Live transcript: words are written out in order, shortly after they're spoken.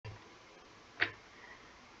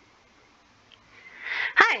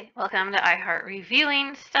Welcome to iHeart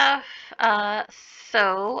Reviewing Stuff. Uh,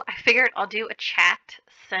 so I figured I'll do a chat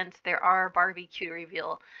since there are Barbie Cutie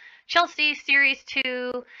Reveal Chelsea Series 2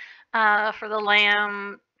 for the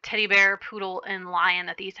lamb, teddy bear, poodle, and lion,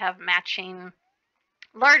 that these have matching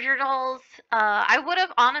larger dolls. I would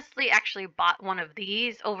have honestly actually bought one of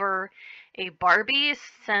these over a Barbie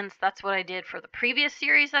since that's what I did for the previous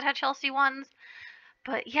series that had Chelsea ones.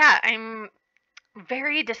 But yeah, I'm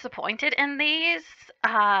very disappointed in these.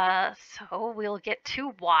 So we'll get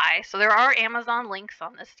to why. So there are Amazon links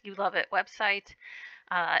on this You Love It website.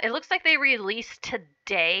 It looks like they released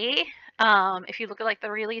today. If you look at like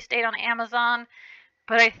the release date on Amazon,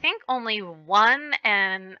 but I think only one,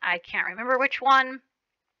 and I can't remember which one.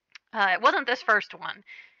 It wasn't this first one.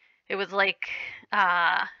 It was like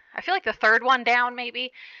I feel like the third one down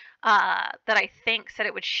maybe. That I think said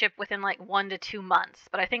it would ship within like 1 to 2 months,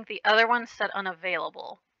 but I think the other one said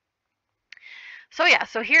unavailable. So yeah,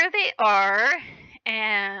 so here they are,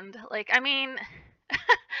 and like I mean,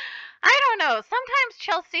 I don't know. Sometimes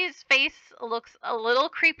Chelsea's face looks a little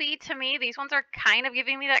creepy to me. These ones are kind of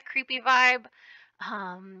giving me that creepy vibe.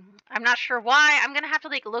 I'm not sure why. I'm gonna have to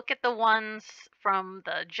like look at the ones from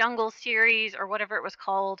the Jungle series or whatever it was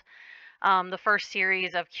called, the first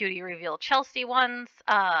series of Cutie Reveal Chelsea ones,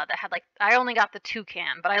 that had like I only got the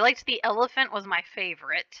toucan, but I liked the elephant was my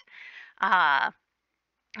favorite. Uh,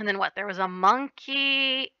 and then what? There was a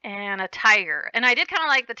monkey and a tiger, and I did kind of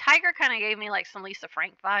like the tiger. Kind of gave me like some Lisa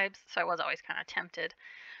Frank vibes, so I was always kind of tempted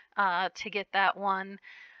to get that one.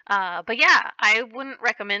 But yeah, I wouldn't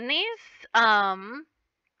recommend these.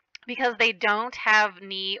 Because they don't have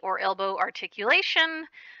knee or elbow articulation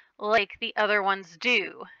like the other ones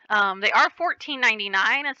do. They are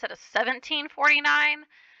 $14.99 instead of $17.49.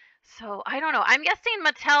 So I don't know. I'm guessing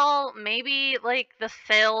Mattel, maybe like the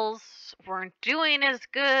sales weren't doing as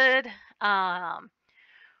good.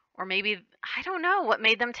 Or maybe I don't know what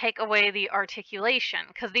made them take away the articulation,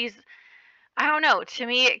 because these, I don't know, to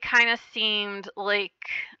me it kind of seemed like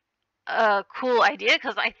a cool idea,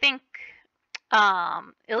 because I think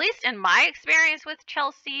at least in my experience with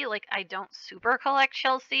Chelsea, like I don't super collect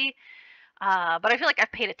Chelsea, but I feel like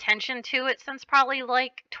I've paid attention to it since probably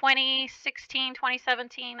like 2016,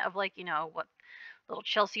 2017, of like, what little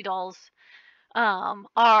Chelsea dolls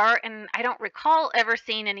are, and I don't recall ever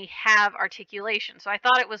seeing any have articulation. So I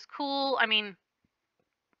thought it was cool. I mean,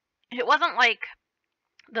 it wasn't like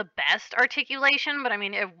the best articulation, but I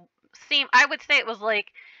mean, I would say it was like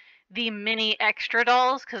the mini extra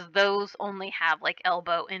dolls, because those only have like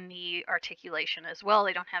elbow and knee articulation as well.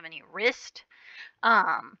 They don't have any wrist,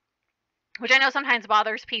 which I know sometimes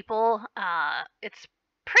bothers people. It's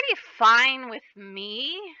pretty fine with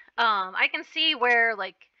me. I can see where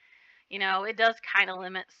like, it does kind of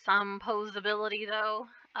limit some posability though,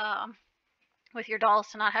 with your dolls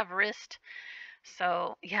to not have wrist.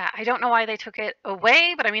 So yeah, I don't know why they took it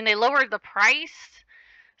away, but I mean they lowered the price.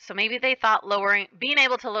 So maybe they thought being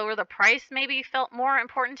able to lower the price maybe felt more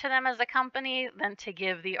important to them as a company than to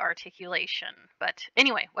give the articulation. But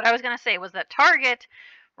anyway, what I was going to say was that Target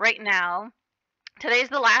right now, today's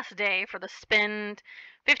the last day for the spend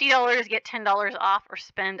 $50 get $10 off, or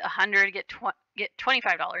spend $100 get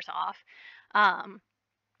 $25 off.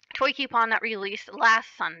 Toy coupon that released last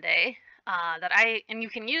Sunday. And you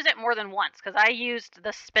can use it more than once, because I used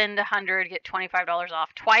the spend 100 get $25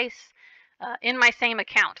 off twice in my same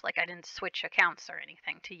account. Like I didn't switch accounts or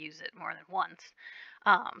anything to use it more than once.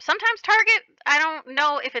 Sometimes Target, I don't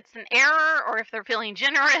know if it's an error or if they're feeling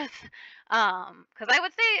generous. Because I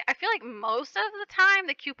would say I feel like most of the time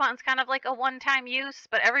the coupon's kind of like a one-time use,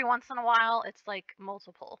 but every once in a while it's like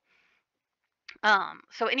multiple.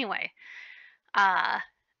 So anyway, uh,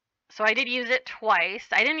 so I did use it twice.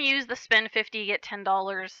 I didn't use the spend 50 get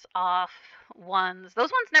 $10 off ones.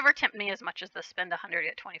 Those ones never tempt me as much as the spend 100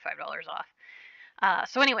 get $25 off.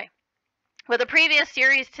 So anyway, well, the previous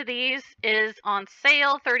series to these is on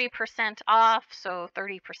sale, 30% off. So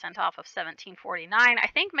 30% off of $17.49. I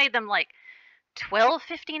think made them like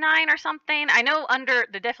 $12.59 or something. I know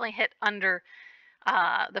they definitely hit under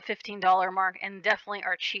the $15 mark, and definitely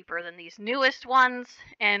are cheaper than these newest ones.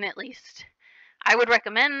 And at least I would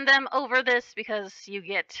recommend them over this, because you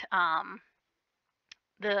get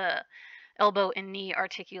the elbow and knee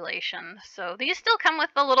articulation. So these still come with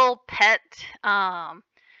the little pet.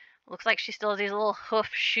 Looks like she still has these little hoof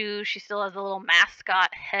shoes. She still has a little mascot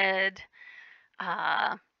head.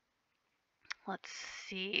 Let's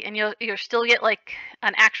see. And you'll still get like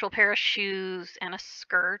an actual pair of shoes and a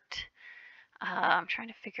skirt. I'm trying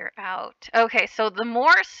to figure out. Okay, so the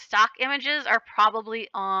more stock images are probably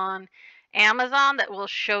on Amazon that will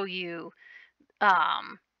show you,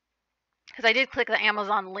 because because I did click the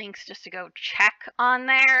Amazon links just to go check on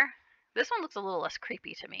there. This one looks a little less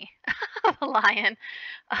creepy to me, the lion,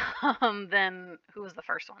 than who was the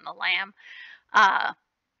first one, the lamb.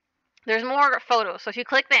 There's more photos. So if you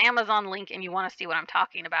click the Amazon link and you want to see what I'm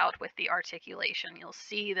talking about with the articulation, you'll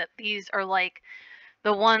see that these are like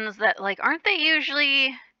the ones that like aren't they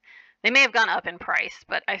usually, they may have gone up in price,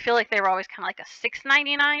 but I feel like they were always kind of like a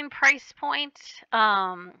 $6.99 price point.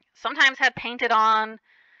 Sometimes had painted on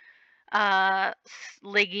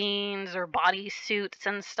leggings or body suits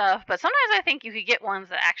and stuff, but sometimes I think you could get ones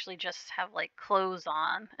that actually just have like clothes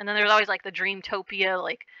on. And then there's always like the Dreamtopia,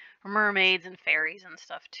 like mermaids and fairies and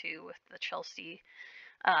stuff too with the Chelsea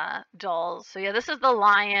dolls. So yeah, this is the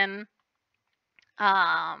lion.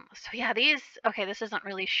 So yeah, these, okay, this isn't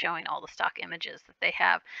really showing all the stock images that they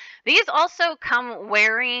have. These also come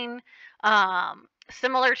wearing,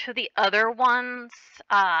 similar to the other ones,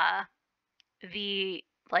 the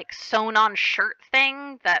like sewn on shirt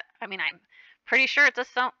thing that, I mean, I'm pretty sure it's a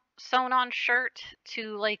sewn on shirt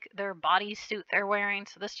to like their bodysuit they're wearing.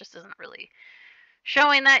 So this just isn't really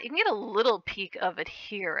showing that. You can get a little peek of it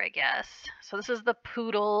here, I guess. So this is the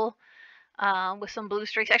poodle with some blue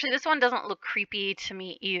streaks. Actually, this one doesn't look creepy to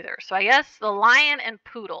me either. So I guess the lion and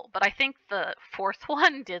poodle, but I think the fourth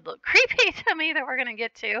one did look creepy to me that we're going to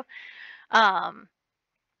get to.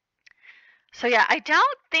 So yeah, I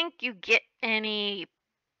don't think you get any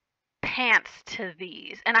pants to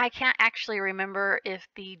these. And I can't actually remember if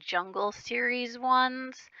the Jungle Series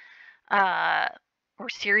ones, or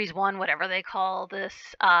Series 1, whatever they call this,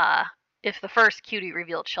 if the first Cutie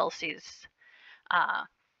Reveal Chelsea's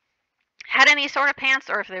had any sort of pants,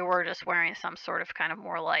 or if they were just wearing some sort of kind of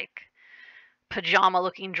more like pajama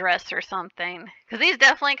looking dress or something. Because these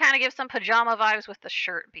definitely kind of give some pajama vibes with the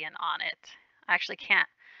shirt being on it. I actually can't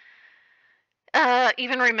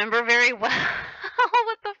even remember very well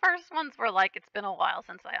what the first ones were like. It's been a while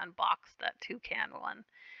since I unboxed that toucan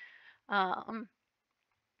one.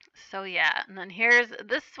 So yeah, and then here's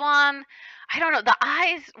this one. I don't know, the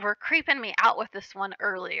eyes were creeping me out with this one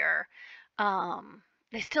earlier.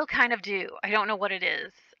 They still kind of do. I don't know what it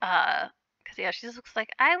is. Because yeah, she just looks like,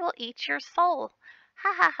 I will eat your soul.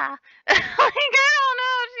 Ha ha ha. Like, I don't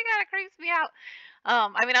know. She kind of creeps me out.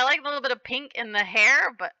 I mean, I like a little bit of pink in the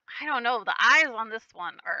hair, but I don't know. The eyes on this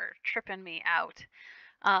one are tripping me out.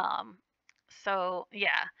 So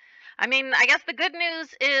yeah. I mean, I guess the good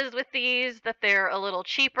news is with these that they're a little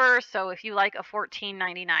cheaper. So if you like a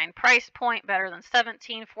 $14.99 price point better than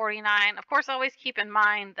 $17.49, of course, always keep in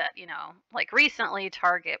mind that, you know, like recently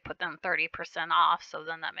Target put them 30% off. So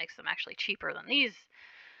then that makes them actually cheaper than these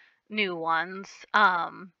new ones.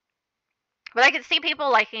 But I could see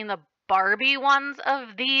people liking the Barbie ones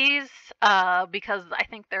of these because I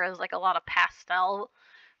think there is like a lot of pastel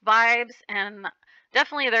vibes, and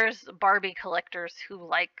definitely there's Barbie collectors who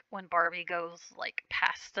like when Barbie goes like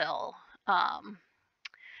pastel. I'm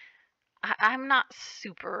not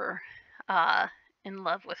super in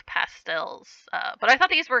love with pastels, but I thought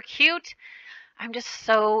these were cute. I'm just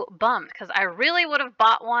so bummed because I really would have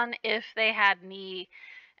bought one if they had knee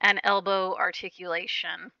and elbow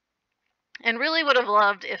articulation. And really would have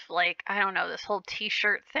loved if, like, I don't know, this whole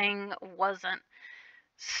t-shirt thing wasn't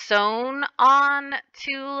sewn on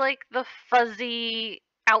to, like, the fuzzy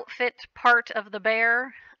outfit part of the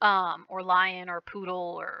bear, or lion or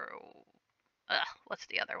poodle or, what's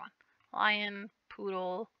the other one? Lion,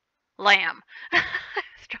 poodle, lamb.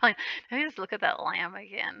 Let me just look at that lamb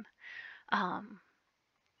again.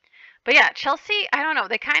 But yeah, Chelsea, I don't know,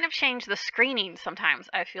 they kind of change the screening sometimes,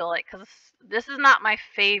 I feel like, because this is not my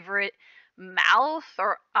favorite mouth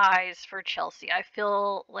or eyes for Chelsea. I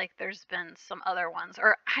feel like there's been some other ones,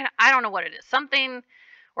 or I don't know what it is. Something,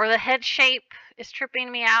 or the head shape is tripping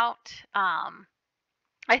me out.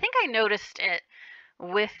 I think I noticed it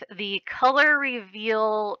with the Color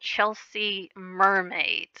Reveal Chelsea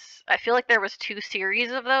Mermaids. I feel like there was 2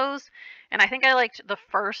 series of those, and I think I liked the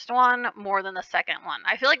first one more than the second one.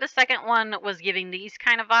 I feel like the second one was giving these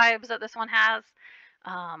kind of vibes that this one has.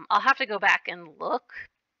 I'll have to go back and look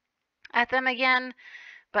at them again,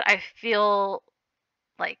 but I feel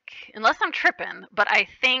like, unless I'm tripping, but I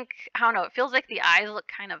think, I don't know, it feels like the eyes look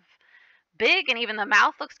kind of big, and even the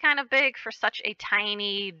mouth looks kind of big for such a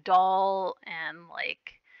tiny doll and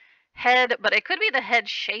like head, but it could be the head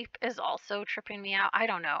shape is also tripping me out. I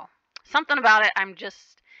don't know. Something about it I'm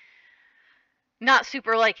just not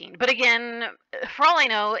super liking. But again, for all I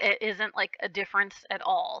know, it isn't like a difference at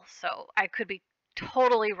all. So I could be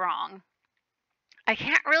totally wrong. I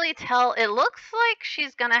can't really tell. It looks like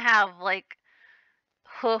she's gonna have like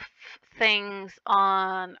hoof things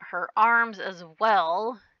on her arms as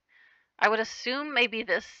well. I would assume maybe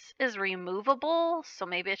this is removable, so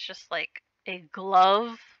maybe it's just like a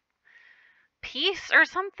glove piece or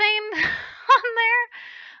something on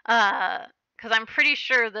there. Because I'm pretty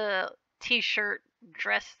sure the t-shirt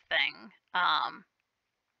dress thing,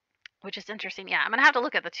 which is interesting. Yeah, I'm gonna have to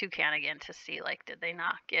look at the toucan again to see like did they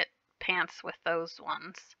not get pants with those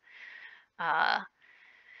ones. Uh,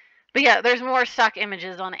 but yeah, there's more stock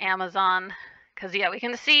images on Amazon because yeah, we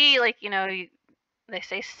can see like they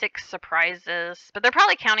say 6 surprises, but they're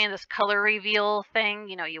probably counting this color reveal thing.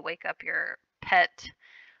 You wake up your pet.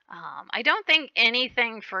 I don't think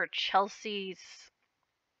anything for Chelsea's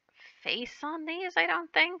face on these. I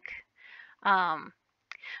don't think. Um,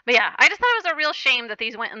 but yeah, I just thought it was a real shame that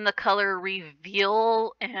these went in the color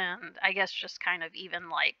reveal, and I guess just kind of even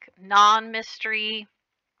like non-mystery.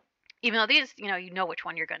 Even though these, you know which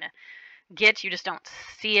one you're gonna get, you just don't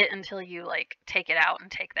see it until you like take it out and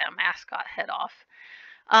take that mascot head off.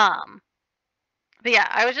 Um, but yeah,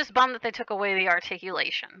 I was just bummed that they took away the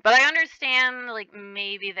articulation. But I understand, like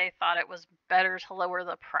maybe they thought it was better to lower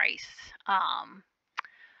the price.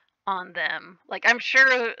 On them. Like I'm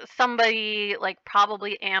sure somebody like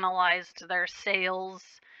probably analyzed their sales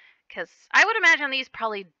because I would imagine these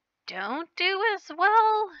probably don't do as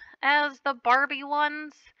well as the Barbie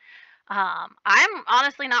ones. I'm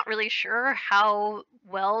honestly not really sure how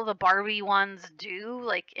well the Barbie ones do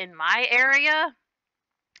like in my area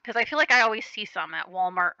because I feel like I always see some at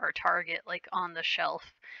Walmart or Target like on the shelf.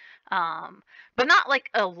 Um, but not like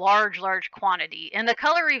a large quantity. And the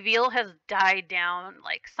color reveal has died down.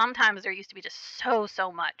 Like sometimes there used to be just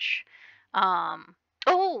so much.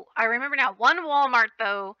 Oh, I remember now. One Walmart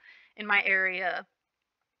though in my area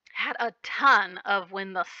had a ton of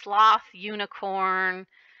when the sloth, unicorn,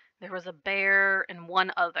 there was a bear and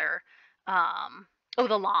one other. Oh,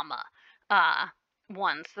 the llama. Uh,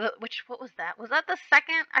 ones. What was that? Was that the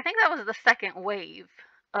second? I think that was the second wave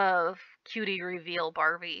of Cutie Reveal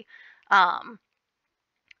Barbie. Um,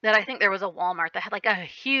 that I think there was a Walmart that had like a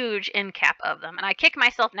huge end cap of them. And I kick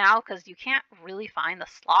myself now because you can't really find the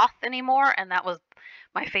sloth anymore. And that was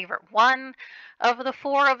my favorite one of the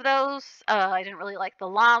 4 of those. I didn't really like the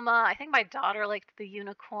llama. I think my daughter liked the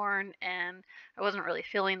unicorn, and I wasn't really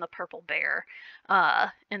feeling the purple bear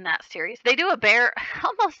in that series. They do a bear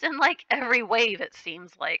almost in like every wave, it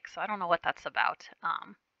seems like. So I don't know what that's about.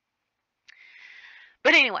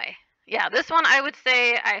 But anyway, yeah, this one I would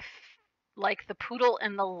say like the poodle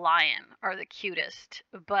and the lion are the cutest.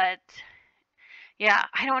 But yeah,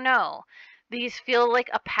 I don't know. These feel like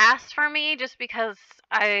a pass for me just because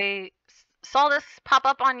I saw this pop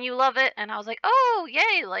up on You Love It and I was like, oh,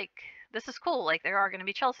 yay, like this is cool. Like there are going to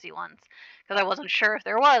be Chelsea ones because I wasn't sure if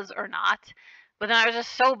there was or not. But then I was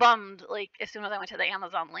just so bummed, like as soon as I went to the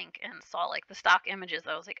Amazon link and saw like the stock images,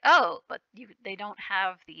 I was like, oh, but they don't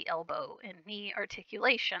have the elbow and knee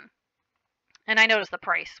articulation. And I noticed the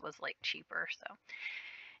price was like cheaper. So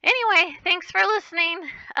anyway, thanks for listening.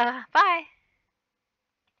 Bye.